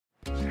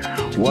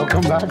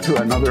Welcome back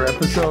to another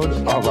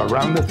episode of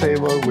Around the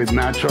Table with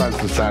Nacho and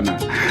Susana.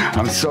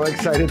 I'm so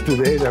excited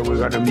today that we're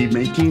going to be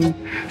making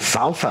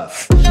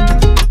salsas.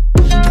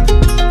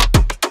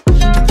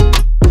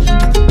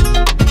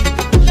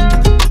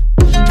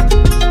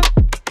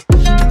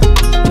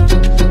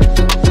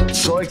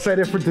 So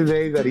excited for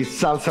today that it's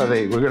salsa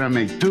day. We're going to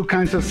make two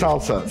kinds of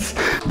salsas.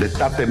 The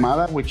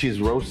Tatemada, which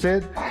is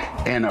roasted,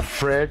 and a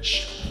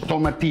fresh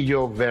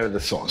Tomatillo verde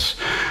sauce.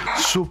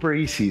 Super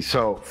easy.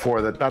 So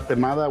for the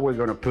Tatemada, we're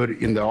going to put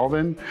it in the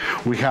oven.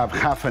 We have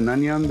half an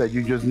onion that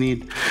you just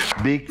need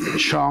big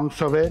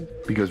chunks of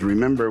it, because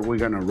remember, we're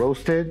going to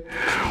roast it.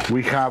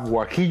 We have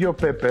Guajillo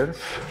peppers,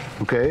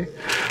 okay?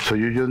 So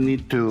you just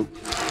need to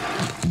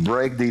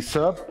break this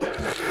up.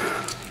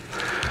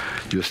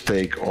 Just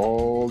take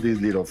all these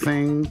little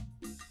things,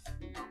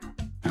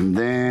 and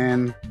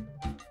then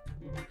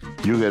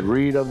you get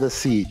rid of the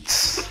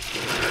seeds.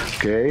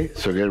 Okay,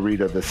 so get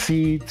rid of the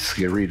seeds,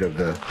 get rid of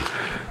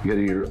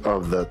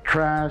the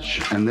trash,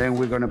 and then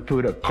we're gonna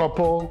put a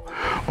couple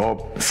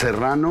of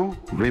Serrano.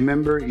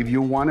 Remember, if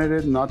you wanted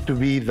it not to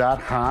be that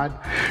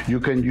hot, you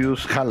can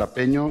use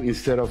jalapeño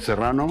instead of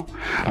Serrano.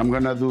 I'm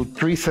gonna do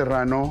 3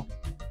 Serrano,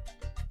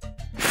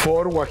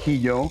 4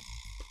 Guajillo,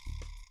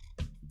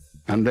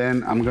 and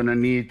then I'm gonna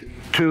need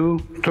 2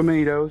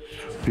 tomatoes.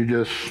 You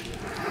just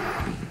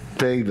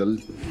take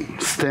the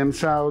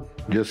stems out,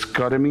 just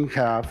cut them in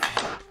half.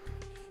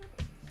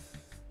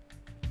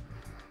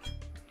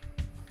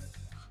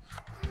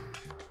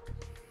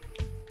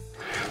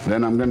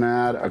 Then I'm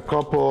gonna add a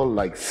couple,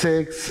 like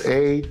 6,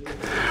 8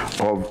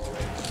 of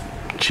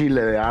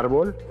Chile de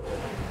Arbol,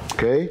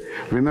 okay?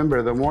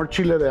 Remember, the more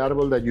Chile de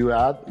Arbol that you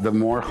add, the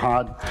more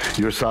hot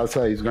your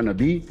salsa is gonna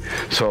be.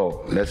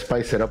 So let's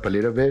spice it up a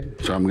little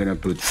bit. So I'm gonna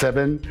put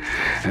 7.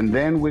 And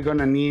then we're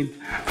gonna need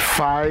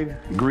 5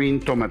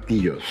 green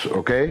tomatillos,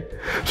 okay?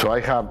 So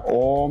I have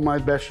all my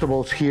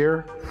vegetables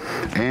here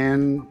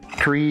and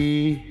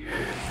 3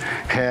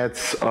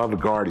 heads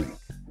of garlic.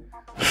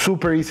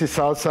 Super easy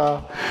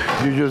salsa.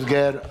 You just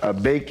get a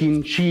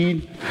baking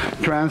sheet,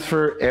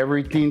 transfer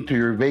everything to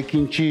your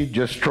baking sheet,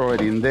 just throw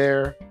it in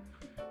there.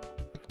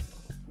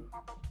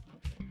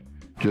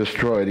 Just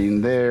throw it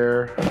in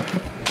there.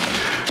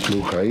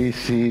 Roja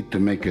easy to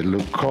make it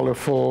look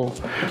colorful,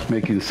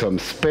 making some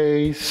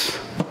space.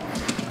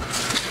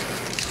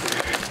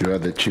 You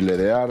add the Chile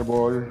de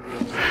Arbol,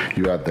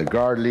 you add the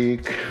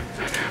garlic.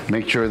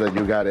 Make sure that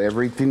you got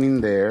everything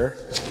in there,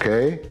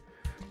 okay?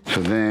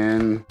 So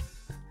then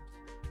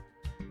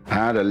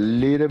add a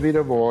little bit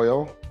of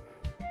oil.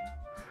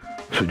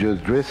 So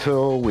just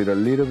drizzle with a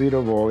little bit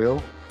of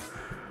oil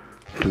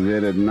to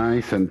get it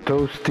nice and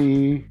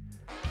toasty.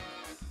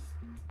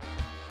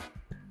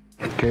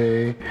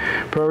 Okay,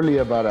 probably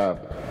about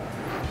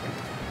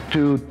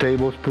 2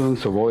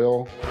 tablespoons of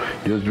oil.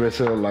 Just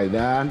drizzle it like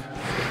that.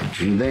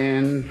 And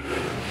then,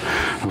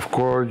 of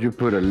course, you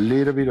put a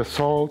little bit of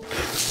salt.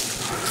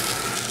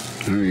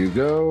 There you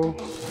go.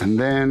 And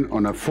then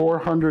on a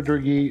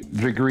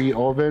 400-degree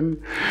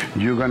oven,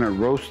 you're gonna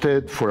roast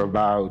it for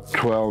about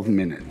 12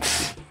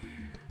 minutes.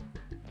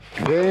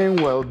 Then,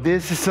 while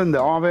this is in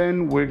the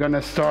oven, we're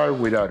gonna start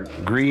with our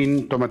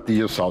green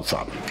tomatillo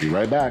salsa. Be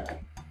right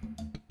back.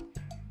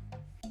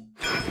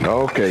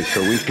 Okay,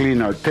 so we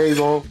clean our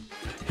table.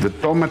 The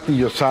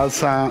tomatillo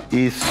salsa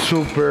is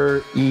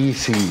super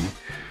easy.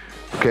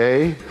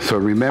 Okay, so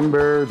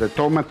remember the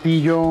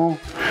tomatillo,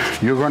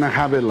 you're gonna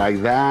have it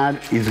like that.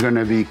 It's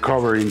gonna be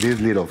covered in this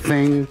little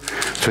thing.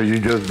 So you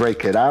just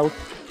break it out,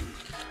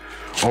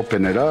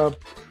 open it up.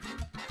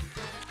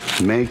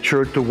 Make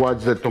sure to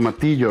watch the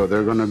tomatillo.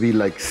 They're gonna be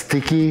like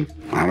sticky,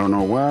 I don't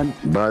know what,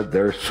 but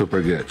they're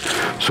super good.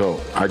 So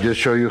I just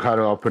show you how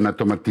to open a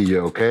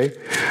tomatillo, okay?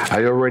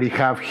 I already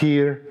have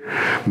here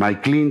my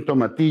clean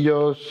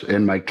tomatillos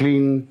and my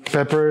clean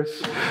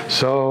peppers.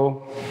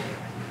 So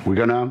we're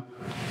gonna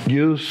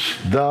use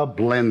the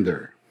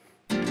blender.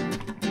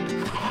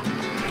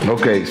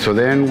 Okay, so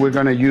then we're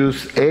gonna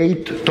use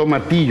 8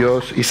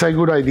 tomatillos. It's a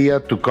good idea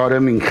to cut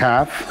them in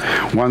half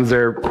once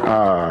they're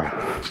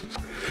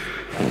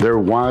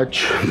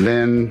washed.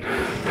 Then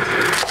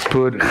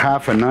put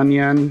half an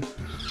onion,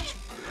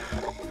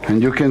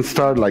 and you can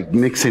start like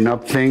mixing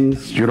up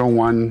things. You don't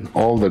want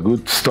all the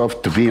good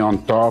stuff to be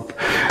on top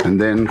and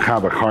then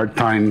have a hard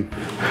time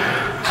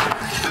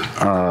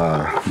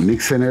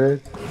mixing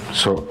it.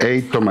 So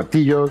 8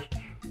 tomatillos,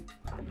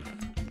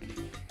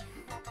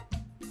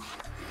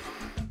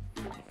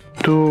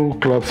 2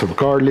 cloves of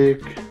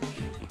garlic,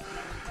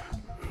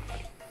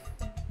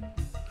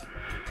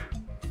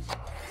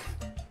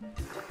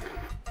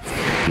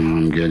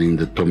 I'm getting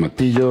the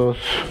tomatillos,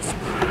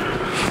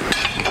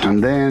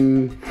 and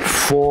then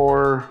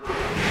 4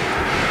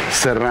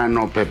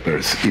 Serrano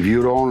peppers. If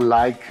you don't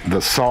like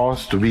the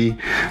sauce to be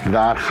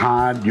that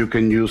hot, you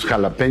can use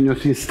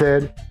jalapeños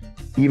instead.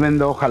 Even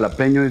though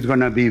jalapeño is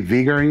gonna be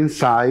bigger in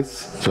size,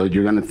 so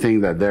you're gonna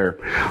think that they're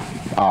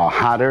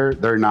hotter,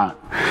 they're not.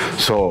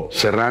 So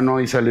Serrano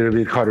is a little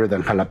bit hotter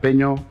than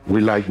jalapeño.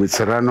 We like with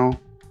Serrano.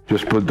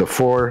 Just put the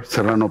 4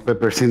 Serrano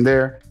peppers in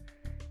there.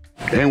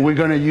 And we're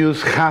gonna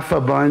use half a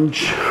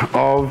bunch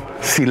of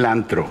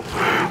cilantro.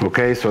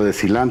 Okay, so the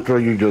cilantro,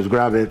 you just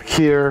grab it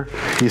here.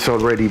 It's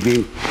already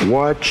been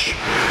washed.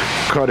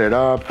 Cut it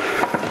up,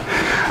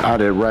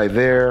 add it right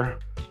there.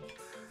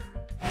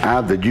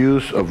 Add the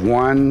juice of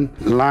 1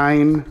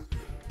 lime.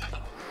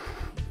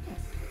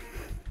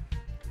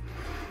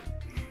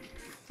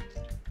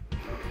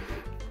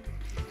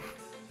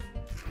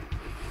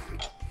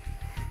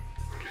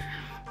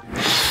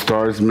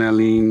 Start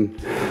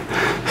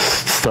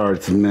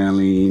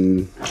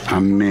smelling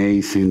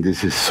amazing.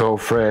 This is so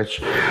fresh.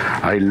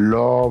 I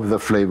love the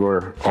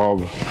flavor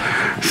of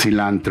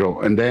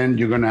cilantro. And then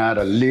you're gonna add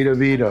a little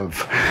bit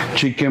of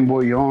chicken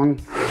bouillon,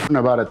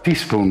 about a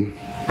teaspoon,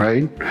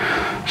 right?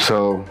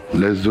 So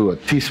let's do a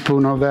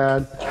teaspoon of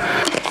that.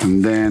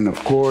 And then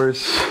of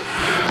course,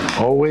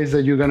 always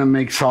that you're gonna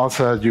make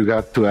salsa, you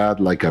got to add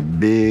like a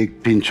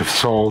big pinch of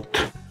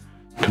salt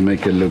to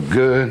make it look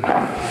good.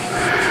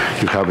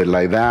 You have it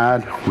like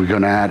that. We're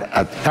gonna add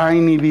a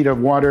tiny bit of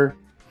water.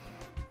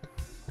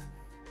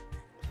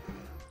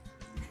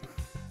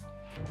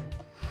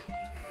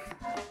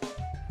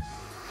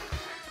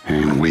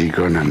 And we're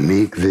gonna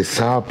mix this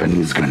up and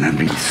it's gonna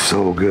be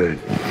so good.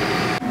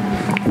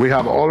 We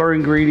have all our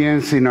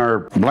ingredients in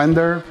our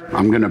blender.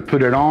 I'm gonna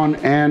put it on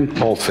and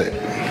pulse it.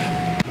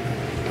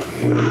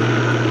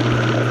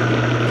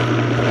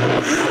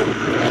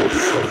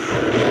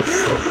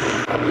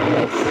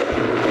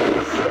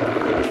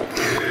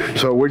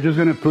 So we're just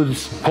gonna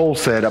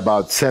pulse it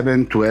about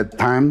 7 to 8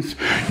 times.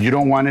 You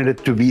don't want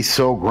it to be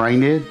so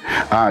grinded.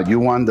 You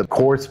want the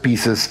coarse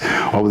pieces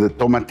of the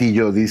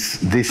tomatillo.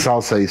 This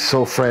salsa is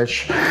so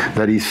fresh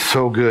that is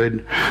so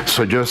good.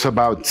 So just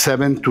about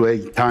 7 to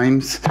 8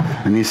 times,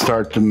 and it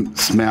starts to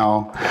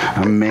smell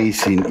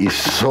amazing. It's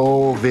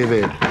so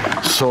vivid,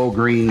 so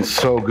green,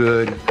 so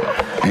good.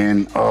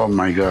 And oh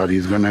my God,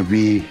 it's gonna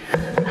be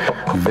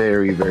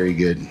very, very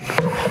good.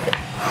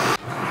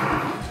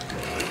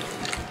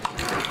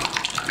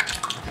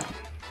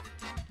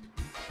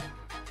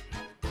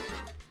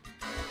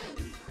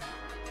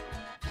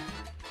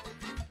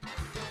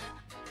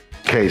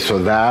 Okay, so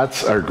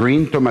that's our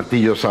green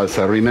tomatillo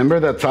salsa. Remember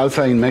that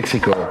salsa in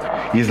Mexico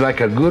is like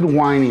a good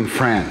wine in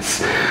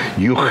France.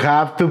 You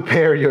have to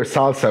pair your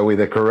salsa with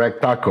the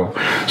correct taco.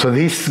 So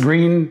this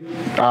green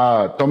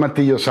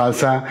tomatillo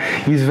salsa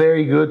is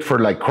very good for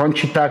like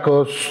crunchy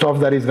tacos,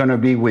 stuff that is gonna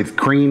be with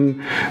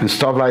cream and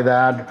stuff like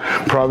that.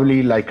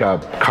 Probably like a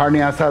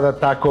carne asada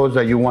tacos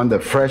that you want the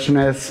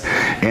freshness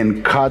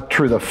and cut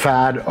through the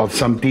fat of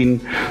something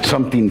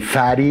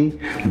fatty.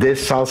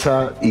 This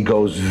salsa, it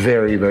goes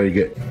very, very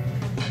good.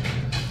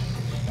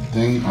 I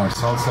think our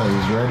salsa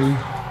is ready.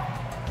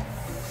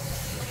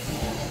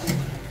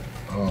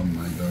 Oh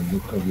my God,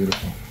 look how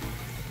beautiful.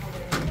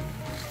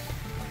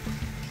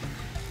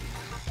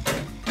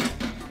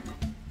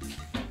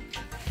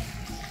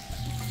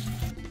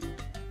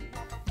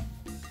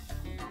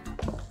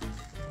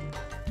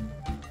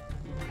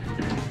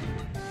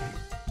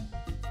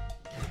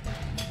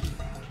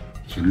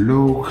 So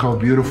look how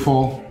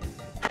beautiful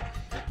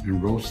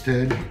and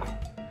roasted.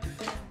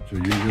 So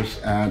you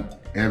just add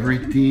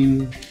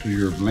everything to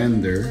your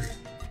blender.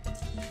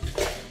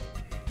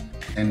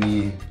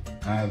 Any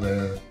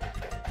other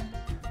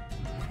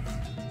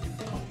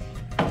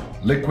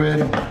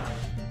liquid,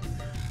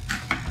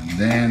 and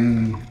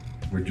then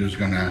we're just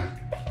gonna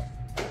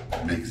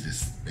mix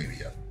this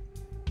baby up.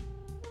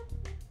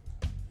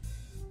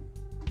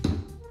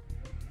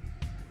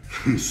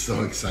 I'm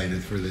so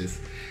excited for this.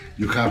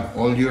 You have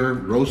all your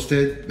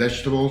roasted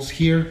vegetables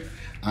here.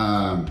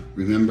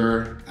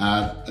 Remember,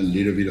 add a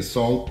little bit of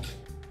salt.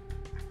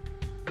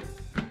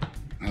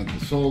 Add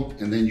the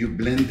salt, and then you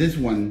blend this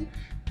one.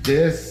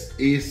 This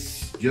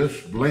is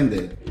just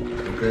blended.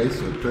 Okay,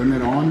 so turn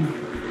it on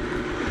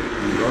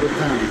and go to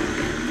town.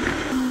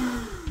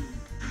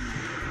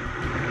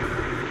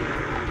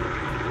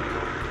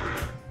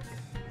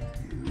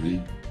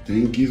 I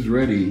think it's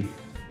ready.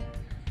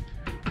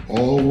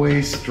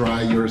 Always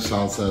try your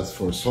salsas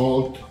for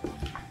salt.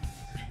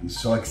 I'm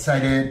so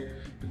excited,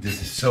 but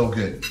this is so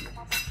good.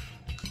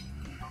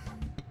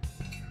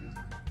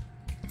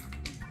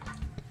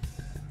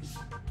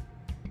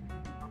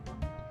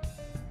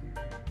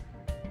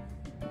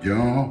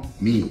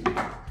 Yummy.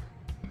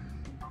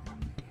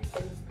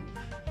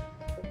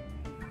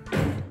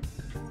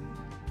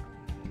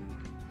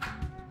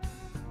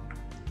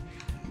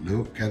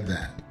 Look at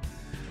that.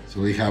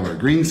 So we have our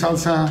green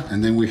salsa,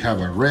 and then we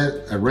have a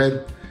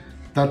red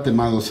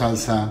Tatemada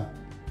salsa.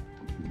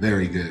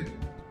 Very good,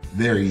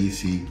 very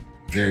easy,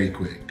 very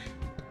quick.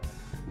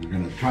 We're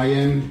gonna try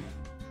in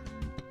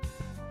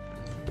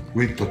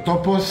with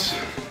totopos.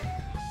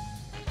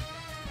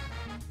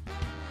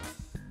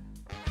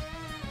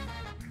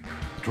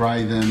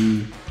 Try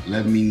them,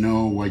 let me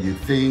know what you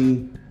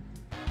think.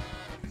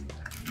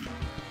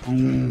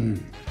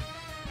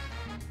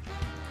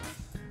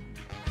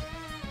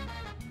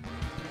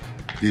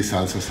 These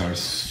salsas are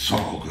so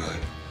good.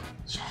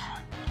 So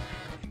hot.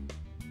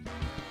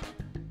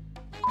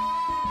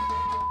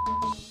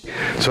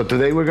 So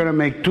today we're gonna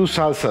make two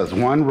salsas,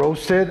 one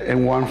roasted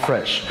and one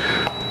fresh.